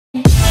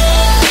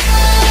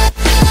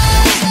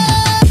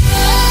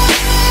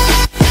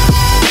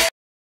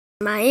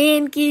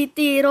main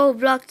Kitty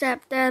Roblox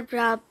chapter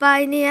berapa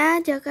ini ya,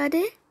 Jaka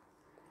deh?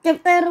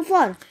 Chapter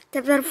 4.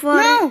 Chapter 4.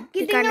 No,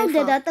 Kitty-nya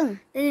udah datang.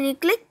 Dan ini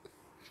klik.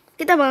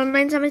 Kita bakal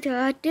main sama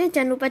Jaka HD.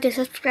 Jangan lupa di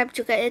subscribe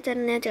juga ya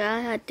channelnya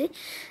Jaka HD.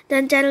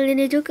 Dan channel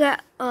ini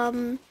juga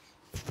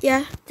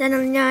ya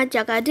channelnya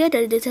Jaka HD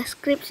ada di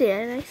deskripsi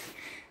ya guys.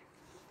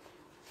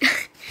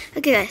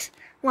 Oke guys.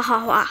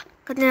 Wah.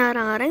 Katanya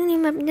orang-orang ini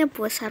mapnya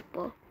besar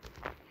po.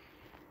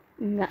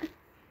 Enggak.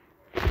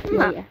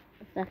 Enggak. Iya,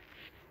 besar.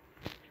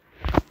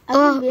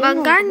 Oh,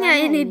 makanya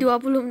ini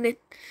 20 menit.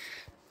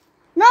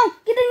 No,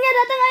 Kitty-nya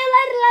datang, ayo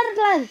lari.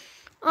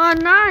 Oh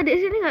no, di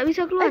sini nggak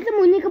bisa keluar.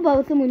 Sembunyi ke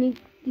bawah, sembunyi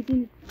di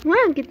sini.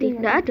 Mana Kitty?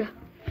 Nggak ada.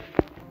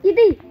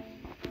 Kitty.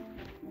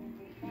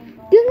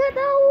 Dia nggak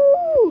tahu.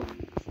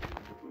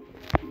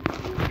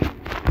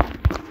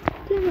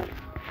 Dia nggak.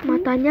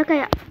 Matanya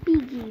kayak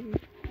pigi.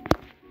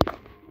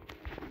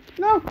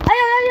 No,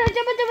 ayo,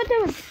 cepet.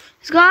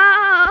 Let's go.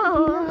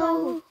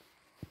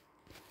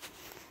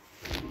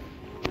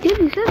 Dia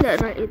bisa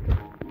nggak naik itu?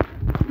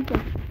 Bisa.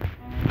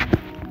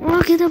 Oh,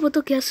 kita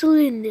butuh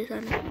gasolin di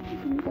sana.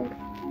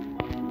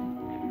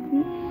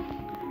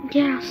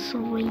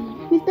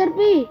 Gasolin. Mr.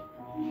 P.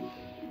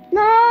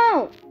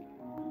 No.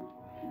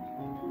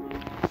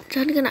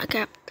 Jangan kena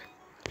cap.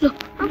 Loh,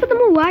 aku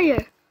ketemu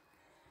wire.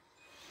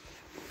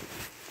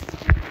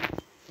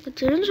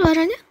 Kecilin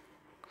suaranya.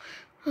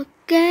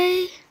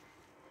 Oke.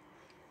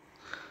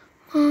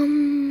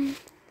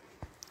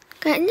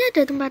 Kayaknya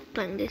ada tempat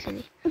blank di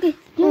sini. Oke,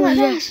 dia Oh nggak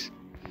tahu. yes.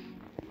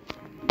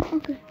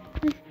 Oke,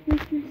 nice.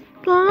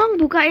 Tolong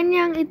bukain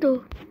yang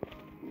itu.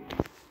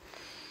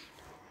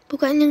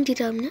 Bukain yang di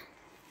dalamnya.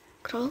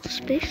 Crawl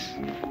space.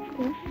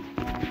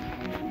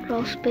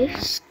 Crawl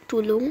space.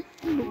 Tolong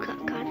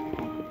bukakan.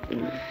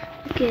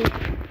 Oke.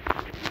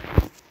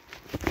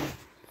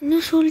 Ini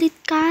sulit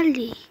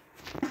kali.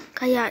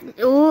 Kayaknya.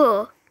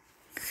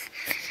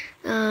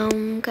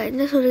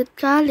 Kayaknya sulit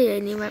kali ya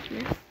ini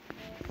mapnya.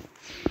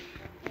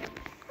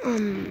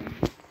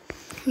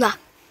 Lah.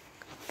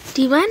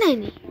 Di mana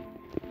ini?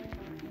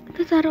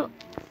 Kita taruh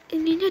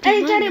ininya di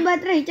mana? Cari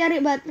baterai. Cari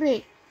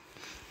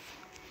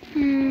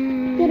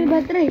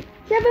baterai.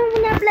 Siapa yang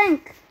punya plank?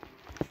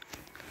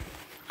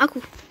 Aku.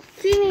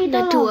 Sini,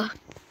 Ada tolong.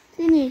 2.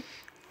 Sini.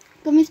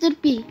 Ke Mr.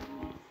 P.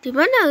 Di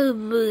mana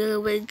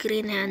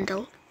green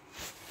handle?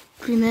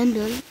 Green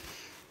handle.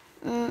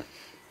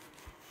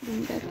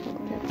 Bentar,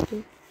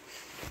 satu.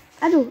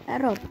 Aduh,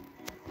 error.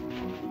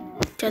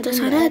 Di atas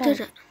sana ada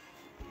enggak?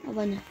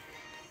 Apanya?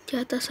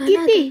 Di atas sana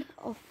ada. Kitty.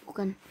 Oh,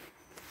 bukan.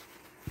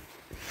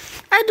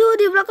 Aduh,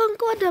 di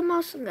belakangku ada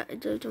mouse. Enggak,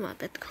 itu cuma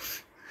petku.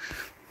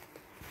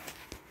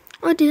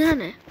 Oh, di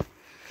sana ya?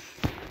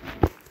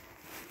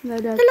 Nggak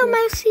ada. Halo,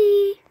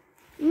 Messi.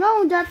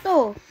 No,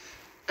 jatuh.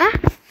 Ah?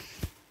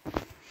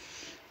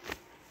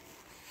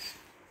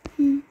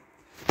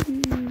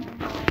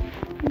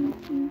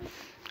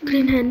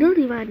 Green handle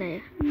di mana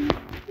ya?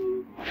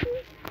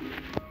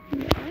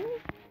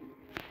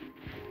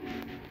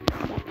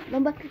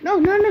 Lompat. No,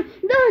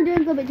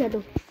 jangan sampai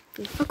jatuh.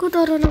 Aku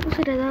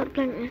sudah taruh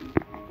planknya.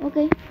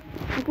 Oke.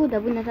 Aku udah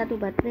punya 1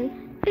 baterai.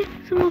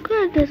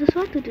 Semoga ada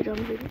sesuatu di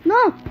dalam sini.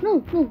 No.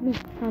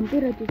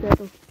 Hampir aja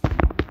jatuh.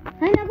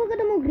 Hai, aku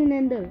ketemu green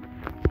handle.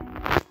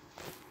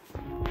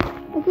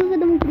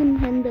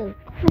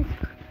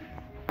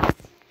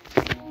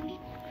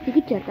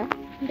 Dikejar kah?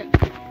 Enggak.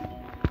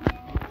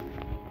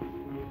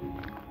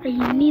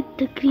 I need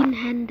the green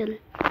handle.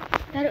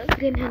 Taruh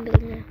green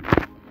handle-nya.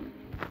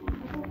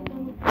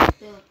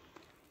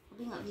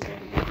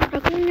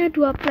 Aku punya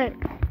 2 plank.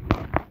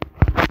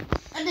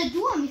 Ada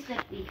 2,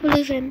 Mr. P. Full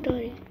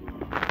inventory.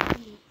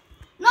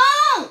 No!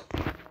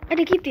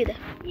 Ada Kitty dah.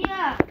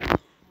 Iya.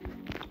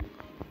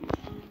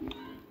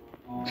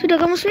 Sudah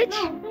kamu switch?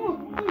 No, tunggu.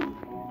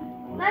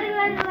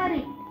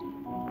 Lari.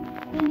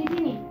 Yang di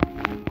sini.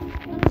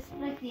 Terus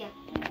strike dia.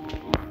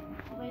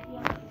 Supaya dia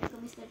nggak bisa ke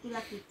Mr. P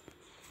lagi.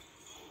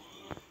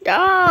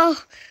 Oh.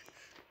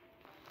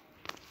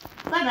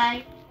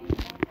 Bye.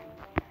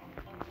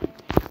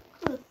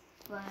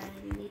 Goodbye,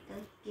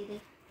 little kitty.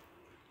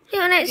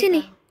 Yuk naik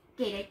sini.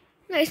 Oke, deh.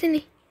 Naik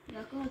sini.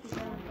 Ya, aku lagi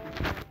jalan.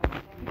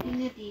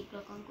 Ini di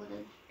belakangku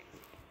tadi.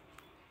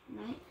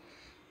 Naik.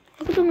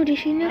 Aku tunggu di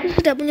sini. Aku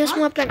sudah punya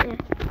semua planknya.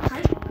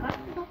 Hai, Kak.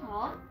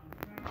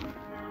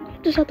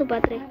 Itu 1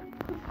 baterai.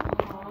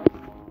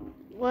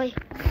 Woi.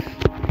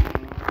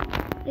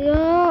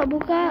 Yuk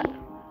buka.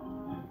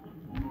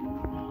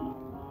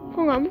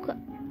 Kok nggak buka?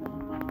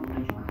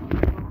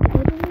 Kita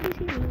tunggu di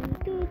sini.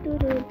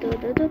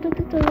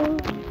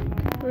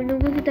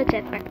 Menunggu kita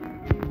jetpack.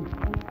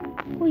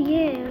 Oh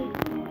yeah.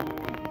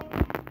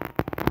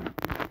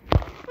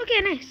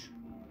 Oke, nice.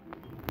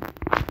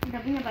 Udah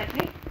punya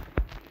baterai?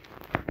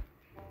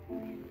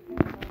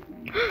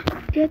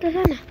 Di atas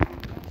sana.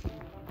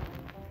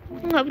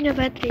 Aku nggak punya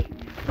baterai.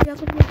 Tapi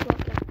aku punya 2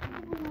 plank.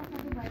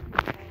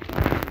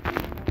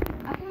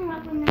 Aku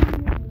nggak punya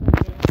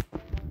baterai.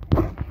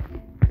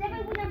 Siapa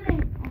yang punya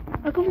plank?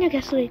 Aku punya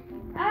gasoline.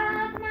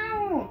 Aku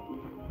mau.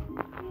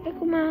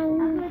 Aku mau.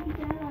 Aku lagi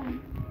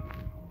jalan.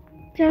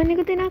 Jangan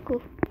ikutin aku.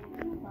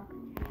 Kenapa?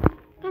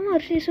 Kamu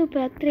harus isi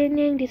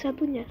baterainya yang di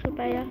satunya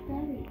supaya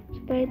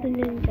itu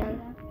nyala.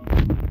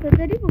 Dan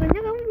tadi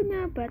bukannya kamu punya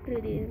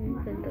baterai di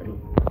inventory.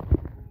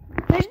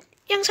 Dan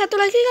yang satu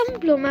lagi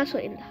kamu belum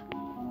masukin lah.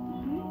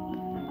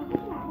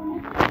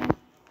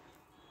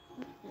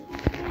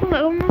 Kok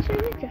nggak kamu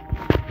masukin aja?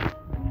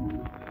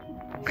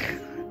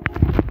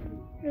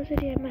 Gak usah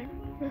diaman,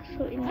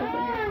 masukin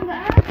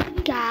pokoknya.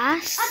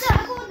 Gas. Ada,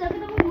 aku udah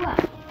ketemu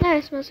 2.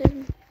 Nice,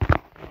 masukin.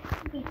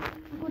 Oke,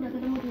 aku udah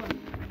ketemu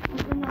 2.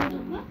 Aku mau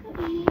coba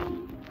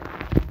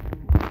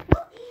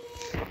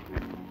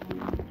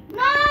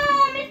No,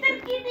 Mr.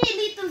 Kitty,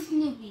 little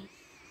Snoopy.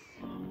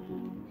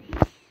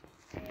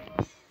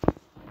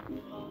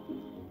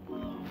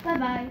 Bye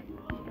bye.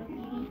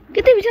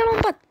 Kita bisa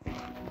lompat.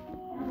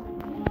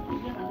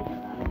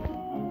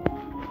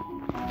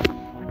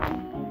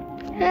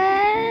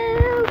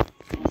 Help.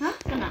 Hah?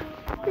 Kena?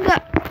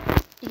 Enggak.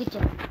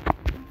 Dikejar.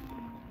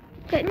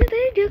 Kayaknya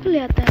tadi dia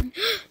kelihatan.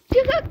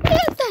 Dia nggak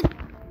kelihatan.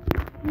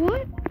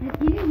 What?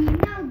 Ini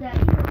Wina udah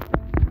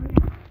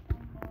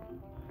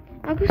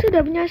Aku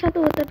sudah punya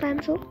satu water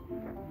pencil.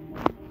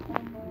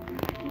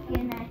 Oke,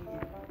 nice.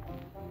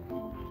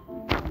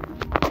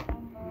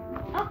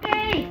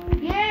 Oke,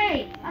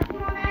 yay. Aku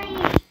mau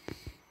naik.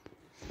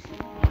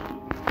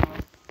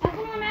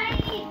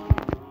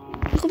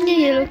 Aku punya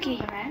yellow key.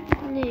 Keren.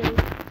 Aku punya yellow.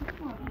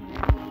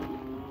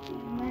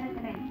 Merah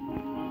keren.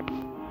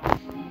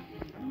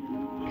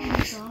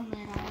 Dong,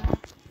 merah.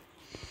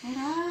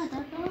 Merah,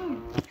 datang.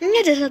 Ini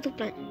ada satu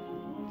plant.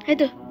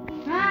 Itu.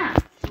 Nah,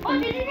 oh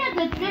di sini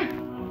ada dirt.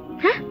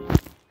 Hah?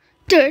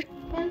 Dirt.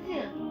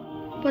 Pensil.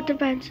 Water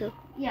pencil.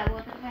 Ya,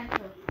 water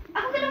pencil.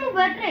 Aku ketemu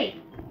baterai.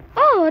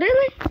 Oh,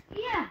 really?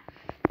 Iya.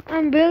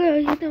 Ambil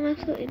ya, kita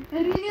masukin.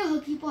 Hari ini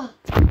hoki pot.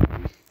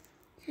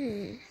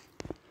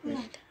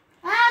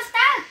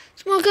 Start.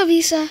 Semoga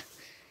bisa.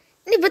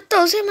 Ini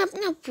betul, saya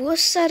mapnya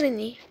besar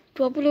ini.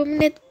 20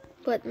 menit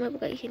buat map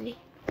kayak gini.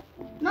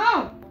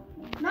 No.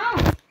 Nggak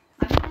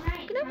bisa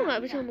naik. Kenapa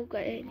nggak bisa buka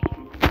ya ini?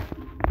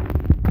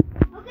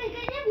 Oke,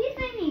 kayaknya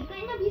bisa ini.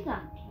 Kayaknya bisa.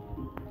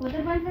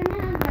 Water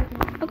pencilnya apa aja?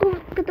 Aku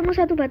ketemu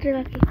satu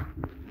baterai lagi.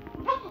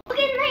 Oh, oke,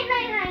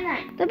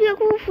 naik. Tapi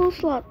aku full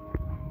slot.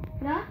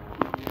 Lah?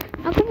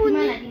 Aku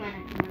punya. Di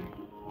mana?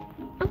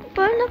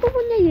 Aku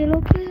punya yellow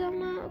key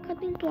sama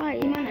cutting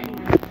plier. Di mana?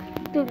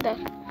 Tuh, bentar.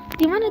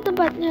 Di mana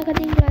tempatnya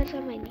cutting plier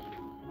sama ini?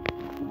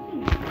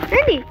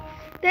 Ini.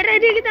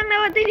 Tadi kita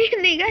ngelewatin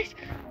ini, guys.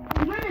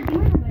 Di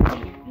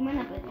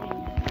mana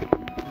baterainya?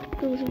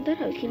 Tunggu sebentar,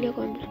 habis gini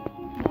aku ambil.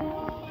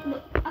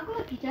 Loh, aku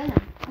lagi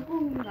jalan. Aku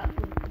nggak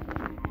full.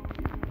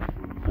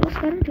 Kalau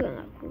sekarang juga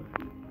nggak full.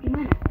 Di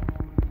mana?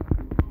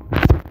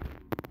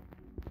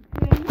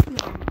 Kayaknya di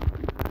mana?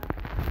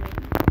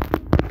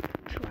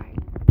 Try.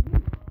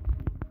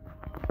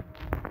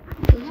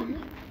 Tuh,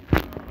 sebentar.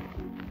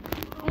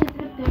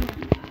 Truk dong.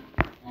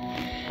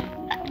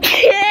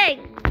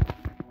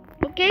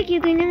 Oke,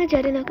 gitunya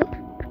ngejarin aku.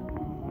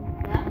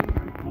 Ya.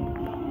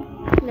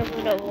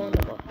 Enggak.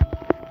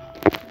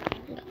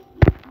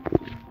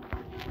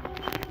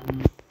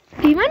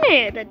 Di mana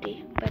ya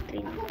tadi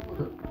baterainya?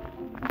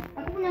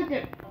 Aku punya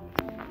dirt.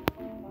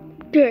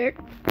 Dirt.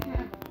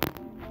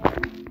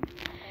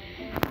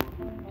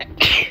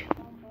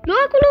 Loh,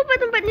 aku lupa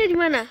tempatnya di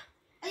mana.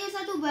 Ayo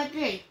satu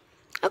baterai.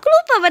 Aku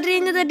lupa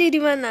baterainya tadi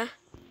di mana.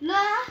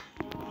 Lah.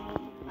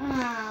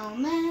 Oh,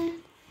 man.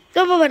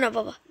 Gak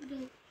apa-apa.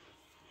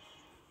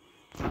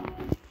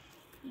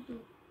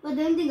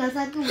 Padahal tinggal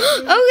satu.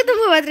 Aku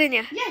ketemu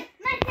baterainya. Yes,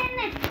 naik.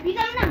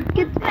 Bisa menang.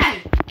 First try.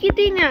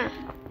 Kitinya.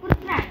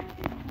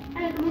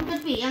 Ayo ke Mr.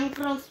 P yang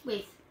cross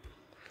space.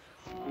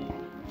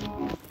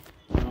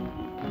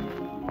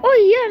 Oh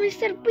iya,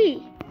 Mr. P.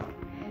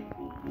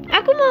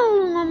 Aku mau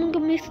ngomong ke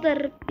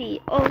Mr.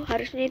 P. Oh,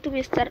 harusnya itu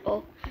Mr.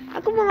 O.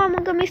 Aku mau ngomong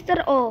ke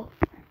Mr. O.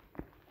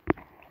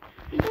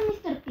 Itu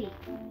Mr. P.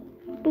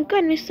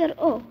 Bukan Mr.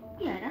 O.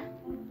 Iya dah.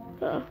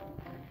 Oh.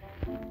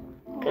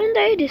 Kan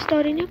tadi di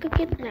story-nya ke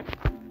kidnap.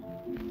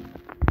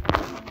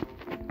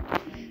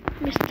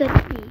 Mr.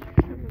 P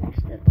sama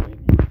Mr. O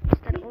ini.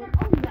 Mr. O.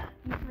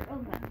 Mr. O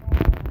enggak.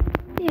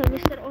 Iya,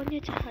 Mr.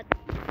 O-nya jahat.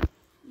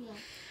 Iya.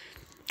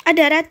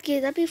 Ada red key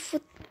tapi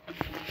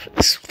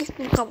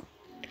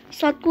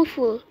slotku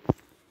full.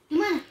 Di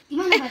mana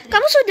baterai?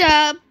 Kamu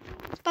sudah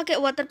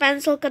pakai water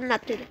pencil ke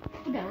nut itu?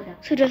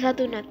 Udah. Sudah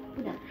satu nut.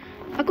 Udah.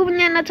 Aku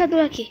punya nut satu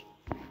lagi.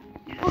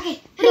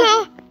 Oke.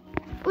 Halo.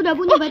 Udah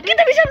punya baterai.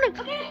 Kita bisa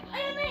menang. Oke,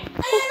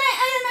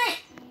 ayo naik.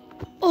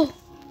 Oh,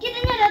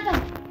 Kitanya datang.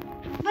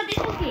 But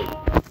it's okay.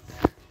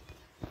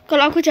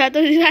 kalau aku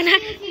jatuh di sana.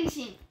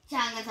 Sini.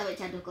 Jangan sampai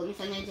jatuh. Kok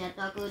misalnya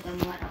jatuh aku udah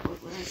muat aku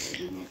kurang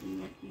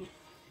ingat.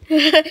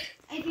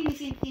 Ayo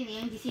sini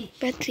yang di sini.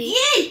 Battery.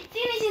 Yeay,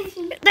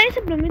 sini. Tadi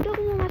sebelum itu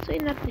aku mau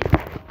masukin nutnya.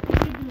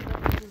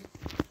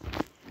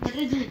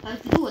 Baterai dulu.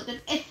 Harus dulu water.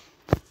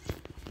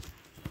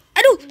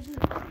 Aduh.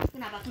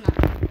 Kenapa?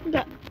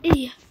 Enggak.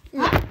 Iya.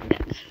 Enggak.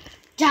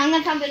 Jangan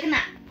sampai kena.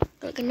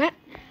 Kalau kena.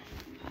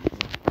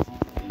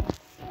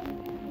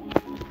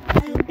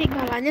 Nanti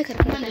kalahnya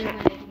gara-gara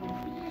kena.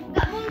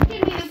 Gak mungkin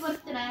ini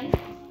first try.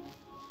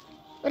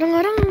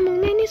 Orang-orang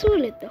ngomongnya ini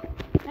sulit tuh.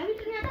 Tapi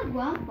ternyata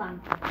gampang.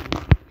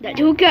 Enggak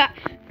juga.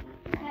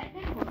 Kayak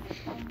tembok.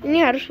 Ini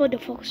harus mode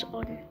focus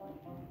on.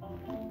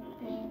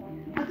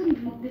 Aku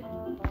ngeduduk.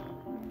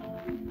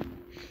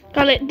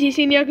 Kalau di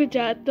sini aku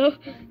jatuh.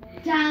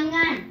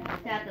 Jangan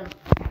jatuh.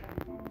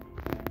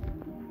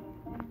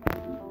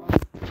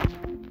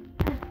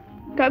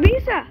 Gak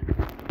bisa.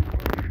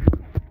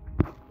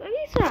 Gak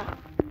bisa.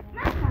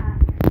 Masa?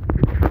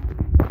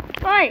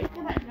 Oi,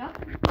 Coba drop.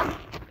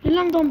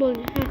 hilang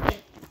tombolnya. Hah.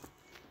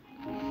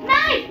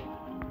 Naik.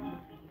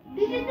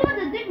 Di situ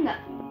ada dip nggak?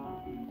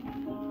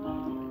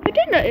 Ada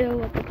enggak ya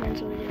water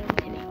cancel di dalam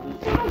sini?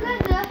 Semoga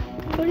ada.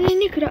 Oh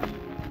ini gerak.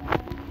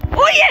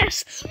 Oh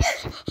yes.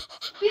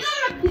 Bisa.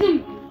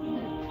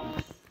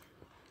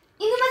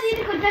 Ini masih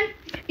record kan?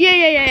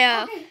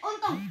 Ya. Oke,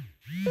 untung.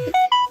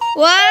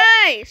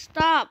 Why?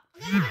 Stop.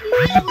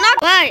 Not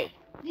why?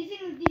 Di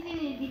sini.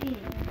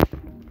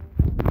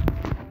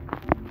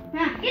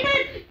 Nah, itu.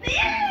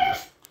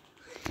 Yes.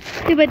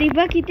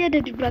 Tiba-tiba kita ada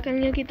di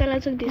belakangnya, kita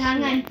langsung di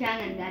sini.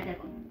 Jangan, nggak ada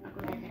kok. Aku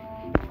udah ada.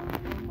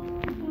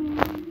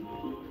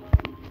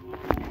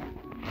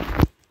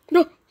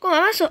 Duh, kok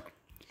nggak masuk?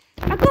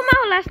 Aku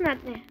mau last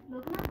nut-nya.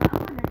 Loh, kenapa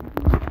aku ada?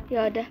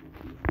 Ya udah.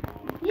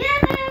 Iya,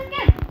 saya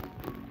oke.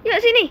 Yuk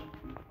sini.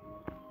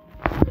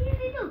 Di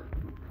situ.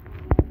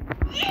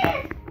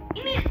 Yes.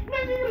 Ini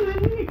masih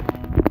 9 menit.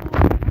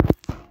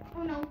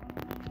 Oh no.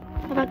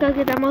 Apakah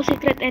kita mau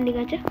secret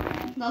ending aja?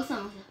 Nggak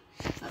usah.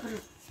 Nggak perlu.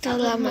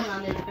 Terlalu lama.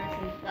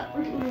 Nggak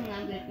perlu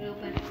ngambil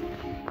jawaban.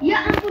 Ya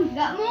ampun,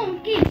 nggak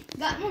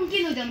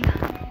mungkin udah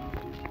menang.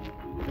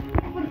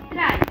 First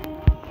try.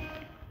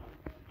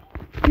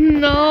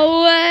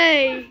 No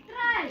way.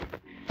 Try.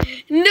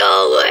 No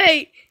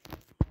way.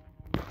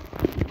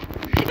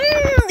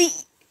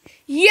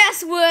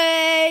 Yes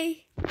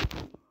way.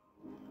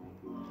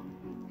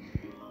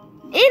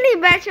 Ini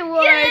batch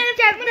award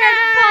chapter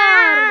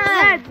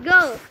 4. Let's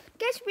go.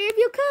 Catch me if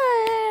you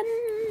can.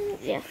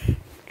 Ya.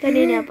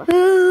 Tadi ini apa?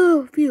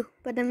 View.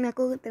 Padahal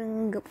aku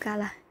teranggap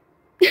kalah.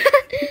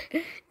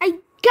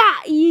 I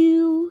got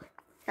you.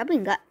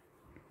 Tapi enggak.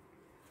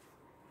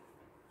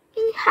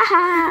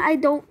 Haha, I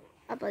don't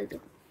apa itu?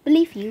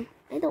 Believe you.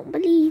 I don't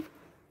believe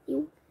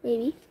you,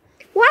 maybe.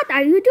 What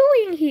are you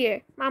doing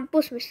here?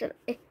 Mampus, Mr.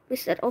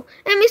 O.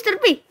 Mr.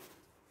 P.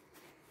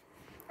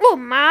 Oh,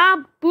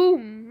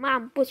 boom.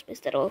 Mampus,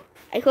 Mr. O.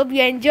 I hope you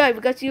enjoy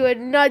because you are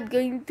not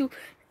going to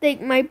take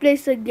my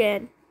place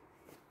again.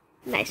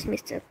 Nice,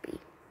 Mr.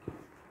 P.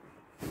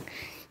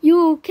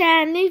 You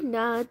can leave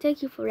now.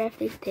 Thank you for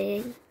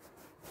everything.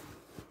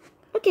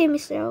 Okay,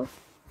 Mr. O.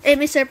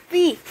 Mr.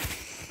 P.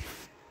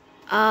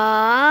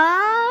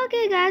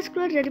 Oke guys,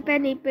 keluar dari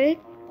Penny Pig.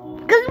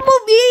 Ke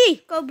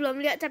movie. Kau belum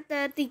lihat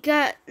chapter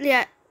 3?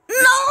 Lihat.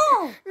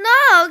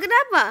 No,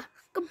 kenapa?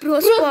 Ke Bro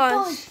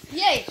Sponge.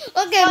 Yay.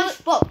 Oke,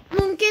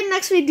 mungkin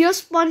next video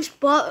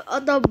SpongeBob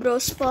atau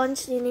Bro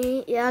Sponge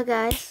ini ya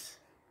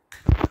guys.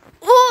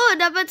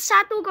 Dapat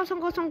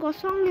 1000055.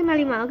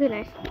 Oke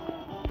guys.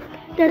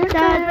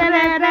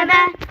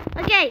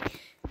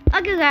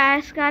 Oke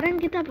guys, sekarang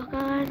kita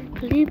bakalan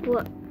beli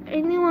buat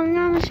ini,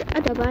 uangnya masih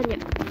ada banyak.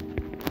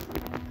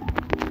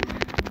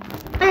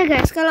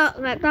 Guys, kalau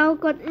nggak tahu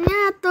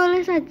code-nya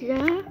tulis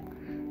aja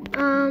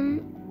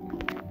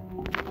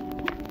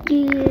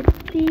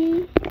GT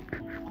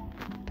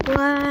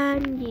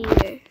 1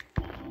 year.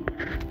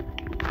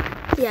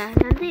 Ya,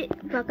 nanti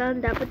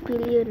bakalan dapat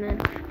bilionan.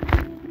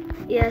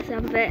 Ya,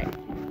 sampai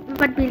 4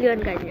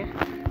 billion kayaknya.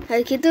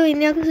 Kayak gitu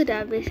ini aku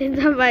sudah habisin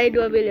sampai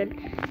 2 billion.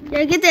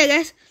 Ya gitu ya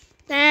guys.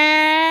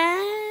 Thank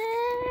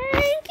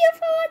you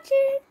for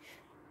watching.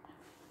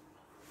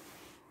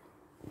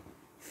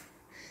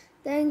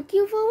 Thank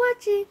you for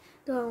watching.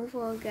 Don't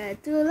forget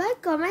to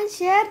like, comment,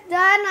 share,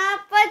 dan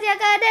apa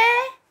jaga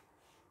deh.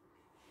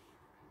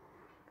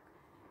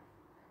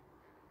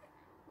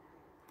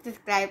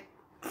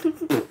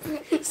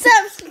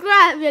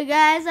 Subscribe ya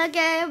guys.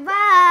 Okay,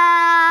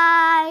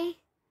 bye.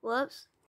 Whoops.